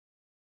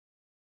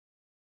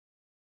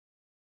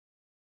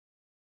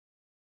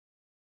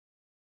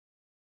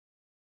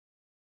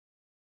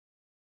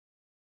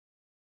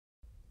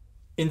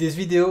In this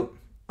video,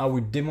 I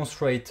will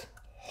demonstrate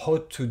how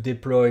to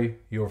deploy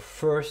your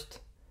first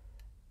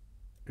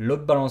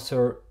load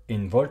balancer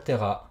in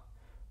Volterra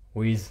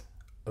with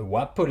a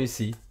WAAP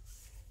policy,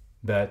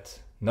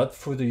 but not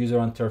through the user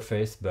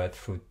interface, but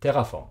through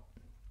Terraform.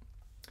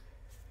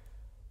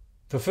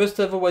 So first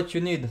of all, what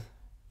you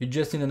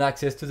just need an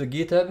access to the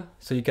GitHub.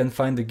 So you can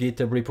find the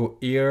GitHub repo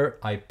here.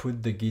 I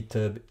put the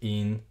GitHub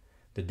in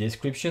the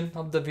description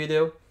of the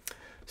video.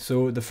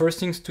 So the first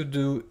things to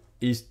do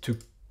is to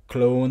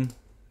clone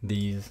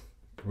these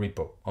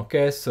repo.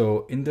 Okay,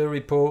 so in the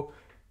repo,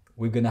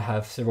 we're gonna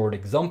have several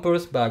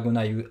examples, but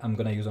I'm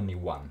gonna use only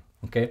one.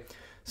 Okay,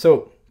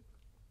 so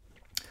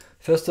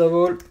first of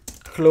all,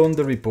 clone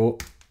the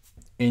repo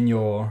in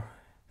your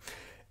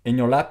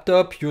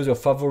laptop. Use your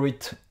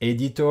favorite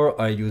editor.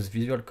 I use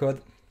Visual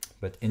Code,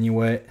 but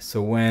anyway,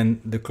 so when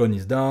the clone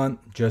is done,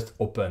 just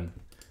open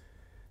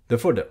the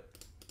folder.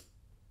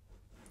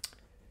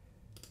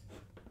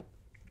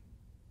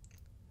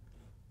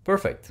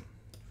 Perfect.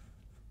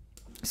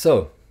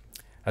 So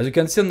as you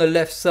can see on the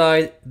left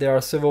side, there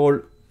are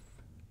several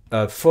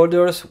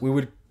folders.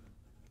 We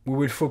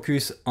will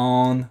focus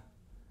on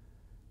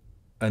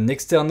an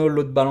external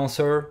load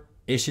balancer,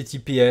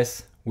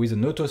 HTTPS, with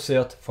an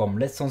autocert from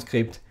Let's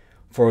Encrypt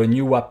for a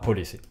new WAAP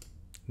policy.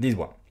 This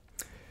one.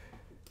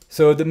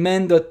 So the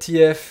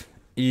main.tf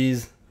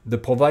is the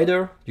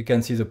provider. You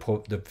can see the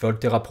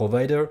Volterra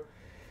provider.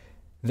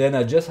 Then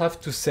I just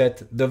have to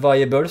set the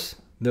variables.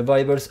 The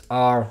variables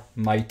are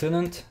my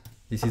tenant.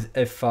 This is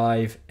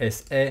F5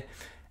 SA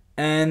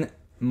and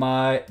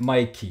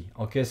my key.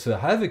 Okay, so I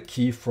have a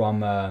key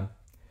from the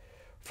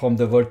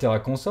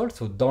Volterra console.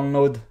 So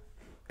download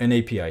an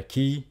API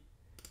key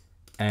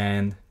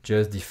and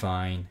just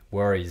define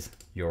where is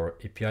your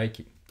API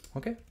key.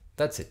 Okay,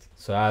 that's it.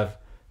 So I have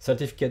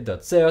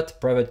certificate.cert,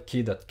 private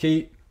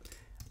key.key.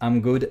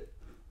 I'm good,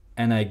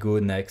 and I go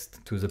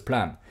next to the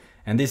plan.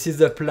 And this is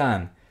the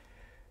plan.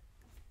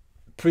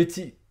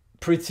 Pretty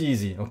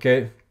easy.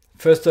 Okay.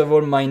 First of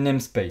all, my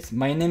namespace.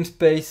 My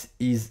namespace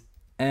is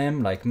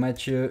M like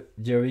Mathieu,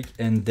 Derek,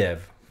 and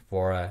dev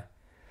for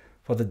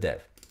the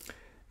dev.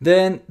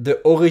 Then the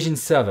origin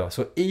server.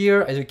 So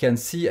here, as you can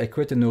see, I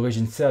create an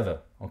origin server.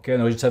 Okay,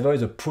 an origin server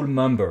is a pool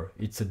member.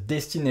 It's a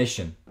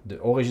destination, the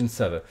origin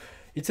server.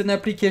 It's an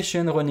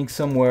application running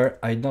somewhere.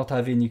 I don't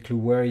have any clue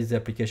where is the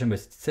application, but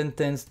it's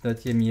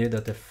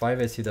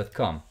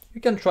sentence.emea.f5sc.com.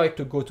 You can try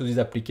to go to this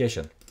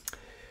application.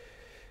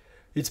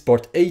 It's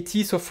port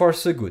 80, so far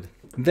so good.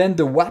 Then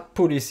the WAAP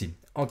policy.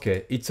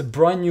 Okay, it's a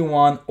brand new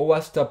one,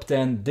 OWASP top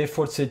 10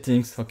 default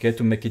settings, okay,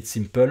 to make it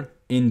simple,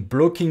 in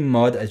blocking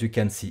mode, as you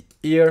can see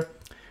here.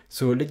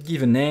 So let's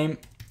give a name,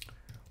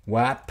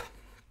 WAAP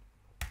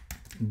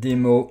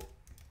demo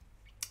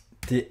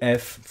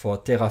TF for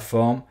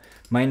Terraform.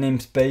 My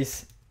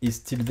namespace is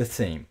still the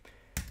same.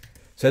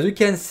 So as you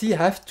can see, I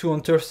have to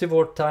enter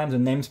several times the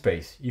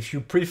namespace. If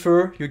you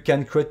prefer, you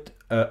can create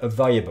a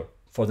variable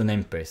for the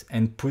namespace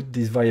and put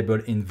this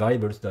variable in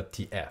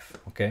variables.tf,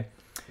 okay?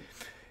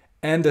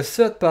 And the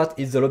third part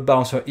is the load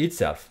balancer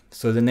itself.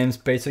 So the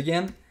namespace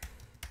again,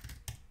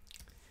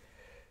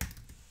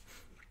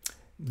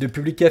 the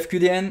public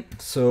FQDN,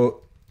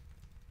 so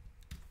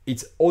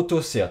it's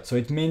autocert, so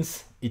it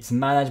means it's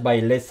managed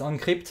by Let's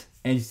Encrypt,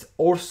 and it's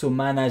also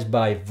managed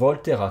by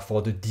Volterra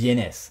for the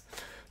DNS.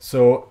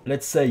 So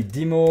let's say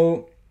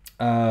demo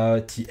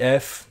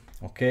tf,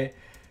 okay,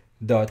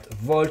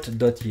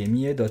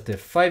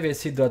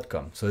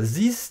 .volt.emea.f5sc.com. So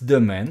this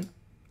domain,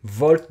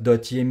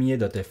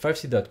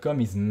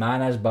 volt.emea.f5sc.com, is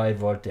managed by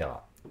Volterra.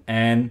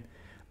 And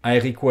I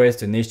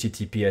request an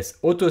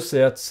HTTPS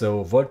autocert,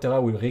 so Volterra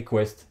will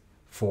request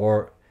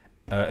for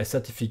a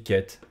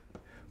certificate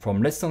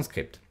from Let's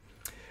Encrypt.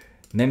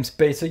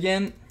 Namespace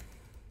again.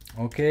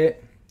 Okay,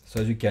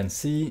 so as you can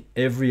see,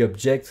 every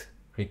object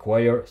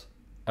requires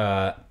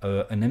a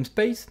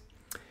namespace.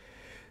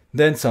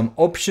 Then some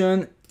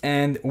option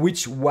and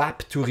which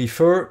WAAP to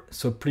refer.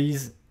 So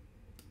please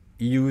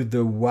use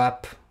the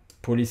WAAP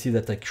policy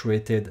that I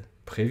created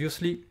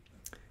previously.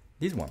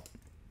 This one.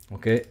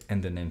 Okay,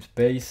 and the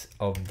namespace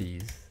of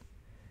this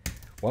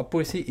WAAP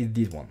policy is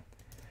this one.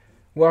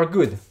 We are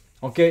good.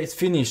 Okay, it's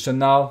finished. So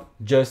now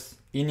just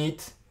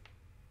init,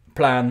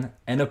 plan,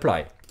 and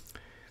apply.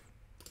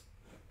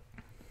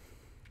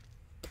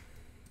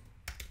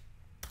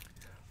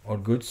 All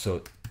good.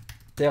 So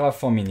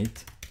Terraform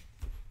init.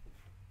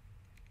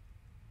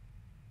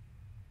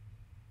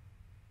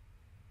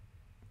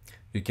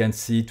 You can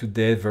see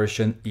today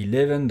version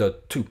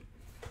 11.2.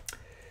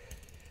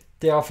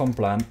 Terraform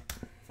plan.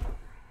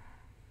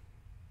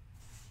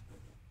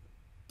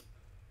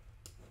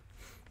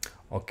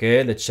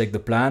 Okay, let's check the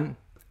plan.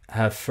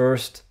 Have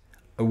first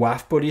a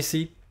WAF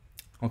policy.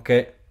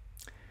 Okay,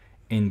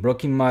 in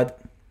blocking mode,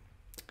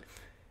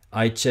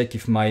 I check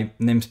if my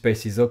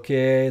namespace is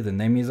okay, the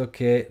name is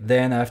okay.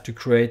 Then I have to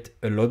create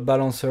a load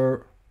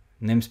balancer.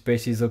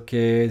 Namespace is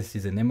okay. This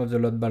is the name of the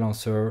load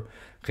balancer,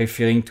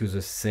 referring to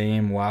the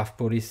same WAF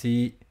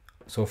policy.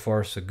 So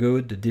far, so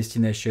good. The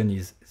destination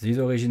is this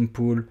origin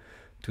pool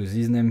to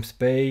this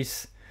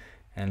namespace.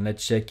 And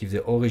let's check if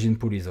the origin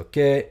pool is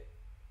okay.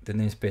 The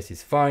namespace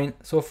is fine.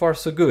 So far,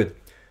 so good.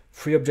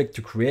 Free object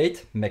to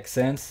create, makes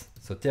sense.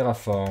 So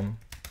Terraform,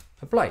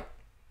 apply.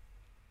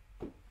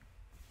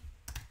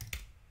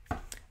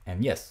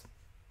 And yes.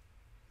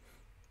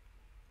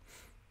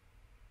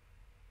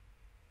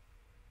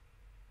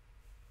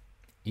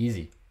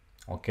 Easy.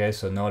 Okay,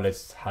 so now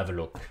let's have a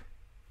look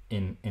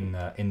in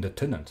the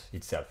tenant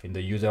itself, in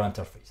the user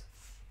interface.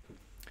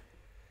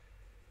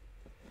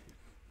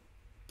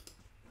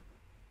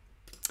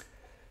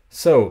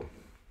 So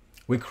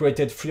we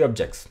created 3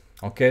 objects.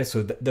 Okay,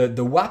 so the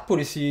WAAP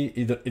policy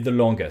is the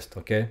longest.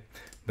 Okay,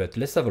 but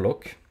let's have a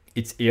look.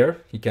 It's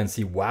here. You can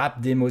see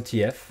WAAP demo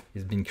TF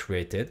is being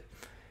created.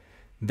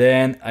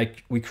 Then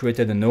we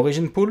created an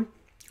origin pool.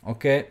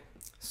 Okay,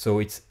 so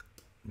it's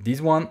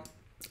this one,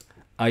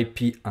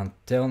 IP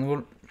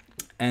internal,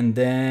 and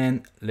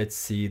then let's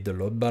see the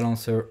load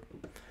balancer.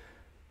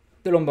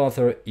 The load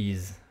balancer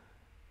is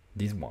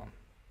this one.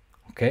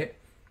 Okay,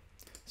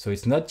 so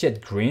it's not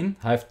yet green.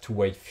 I have to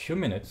wait a few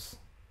minutes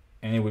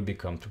and it will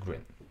become to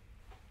green.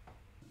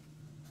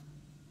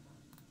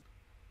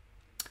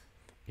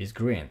 It's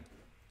green.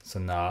 So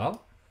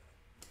now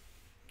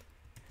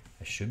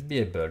I should be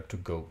able to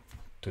go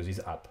to this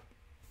app.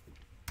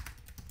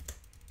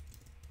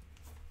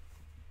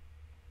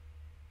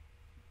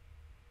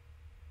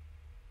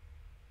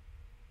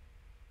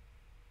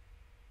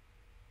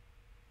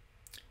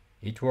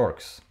 It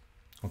works.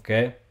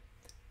 Okay,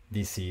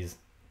 this is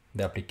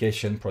the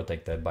application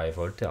protected by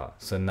Volterra.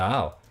 So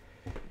now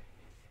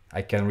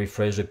I can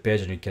refresh the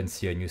page and you can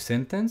see a new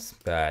sentence.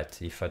 But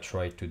if I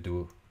try to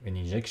do an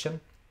injection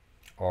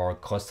or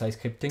cross-site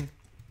scripting,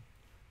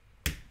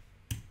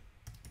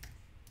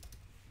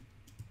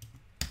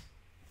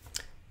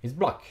 it's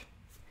blocked.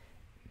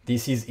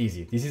 This is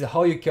easy. This is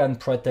how you can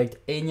protect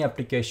any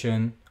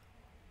application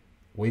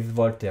with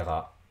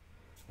Volterra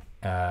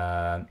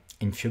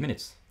in few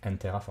minutes and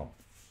Terraform.